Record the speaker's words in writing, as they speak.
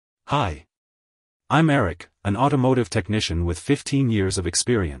Hi. I'm Eric, an automotive technician with 15 years of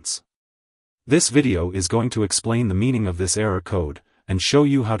experience. This video is going to explain the meaning of this error code, and show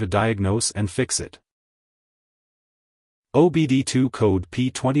you how to diagnose and fix it. OBD-II Code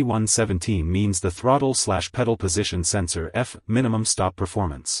P2117 means the throttle/pedal position sensor F minimum stop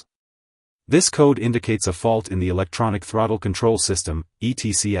performance. This code indicates a fault in the electronic throttle control system,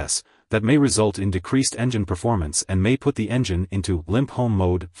 ETCS, that may result in decreased engine performance and may put the engine into limp home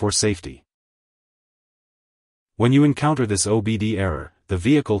mode for safety. When you encounter this OBD error, the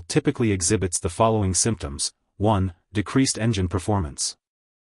vehicle typically exhibits the following symptoms: 1. Decreased engine performance.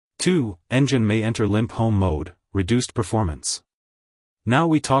 2. Engine may enter limp home mode, reduced performance. Now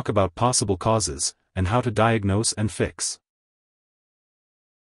we talk about possible causes, and how to diagnose and fix.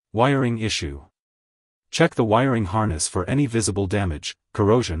 Wiring issue. Check the wiring harness for any visible damage,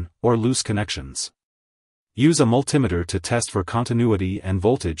 corrosion, or loose connections. Use a multimeter to test for continuity and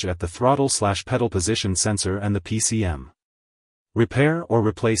voltage at the throttle/pedal position sensor and the PCM. Repair or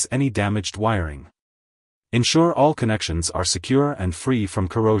replace any damaged wiring. Ensure all connections are secure and free from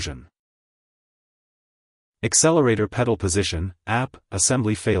corrosion. Accelerator pedal position, AP,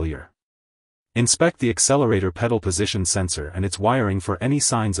 assembly failure. Inspect the accelerator pedal position sensor and its wiring for any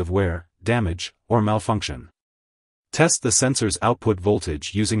signs of wear, damage, or malfunction. Test the sensor's output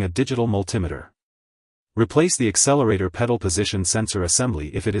voltage using a digital multimeter. Replace the accelerator pedal position sensor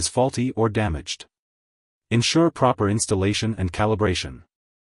assembly if it is faulty or damaged. Ensure proper installation and calibration.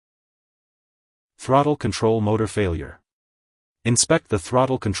 Throttle control motor failure. Inspect the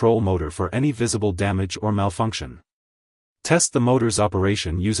throttle control motor for any visible damage or malfunction. Test the motor's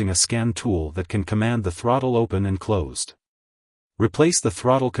operation using a scan tool that can command the throttle open and closed. Replace the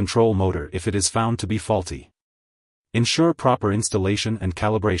throttle control motor if it is found to be faulty. Ensure proper installation and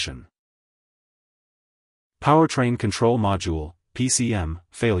calibration. Powertrain control module, PCM,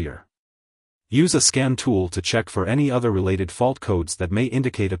 failure. Use a scan tool to check for any other related fault codes that may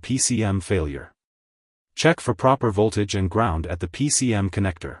indicate a PCM failure. Check for proper voltage and ground at the PCM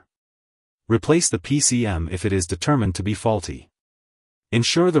connector. Replace the PCM if it is determined to be faulty.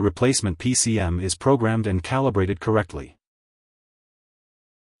 Ensure the replacement PCM is programmed and calibrated correctly.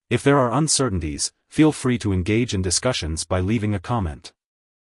 If there are uncertainties, feel free to engage in discussions by leaving a comment.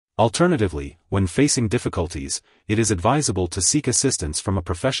 Alternatively, when facing difficulties, it is advisable to seek assistance from a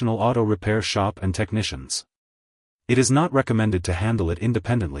professional auto repair shop and technicians. It is not recommended to handle it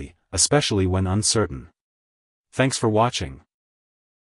independently, especially when uncertain. Thanks for watching.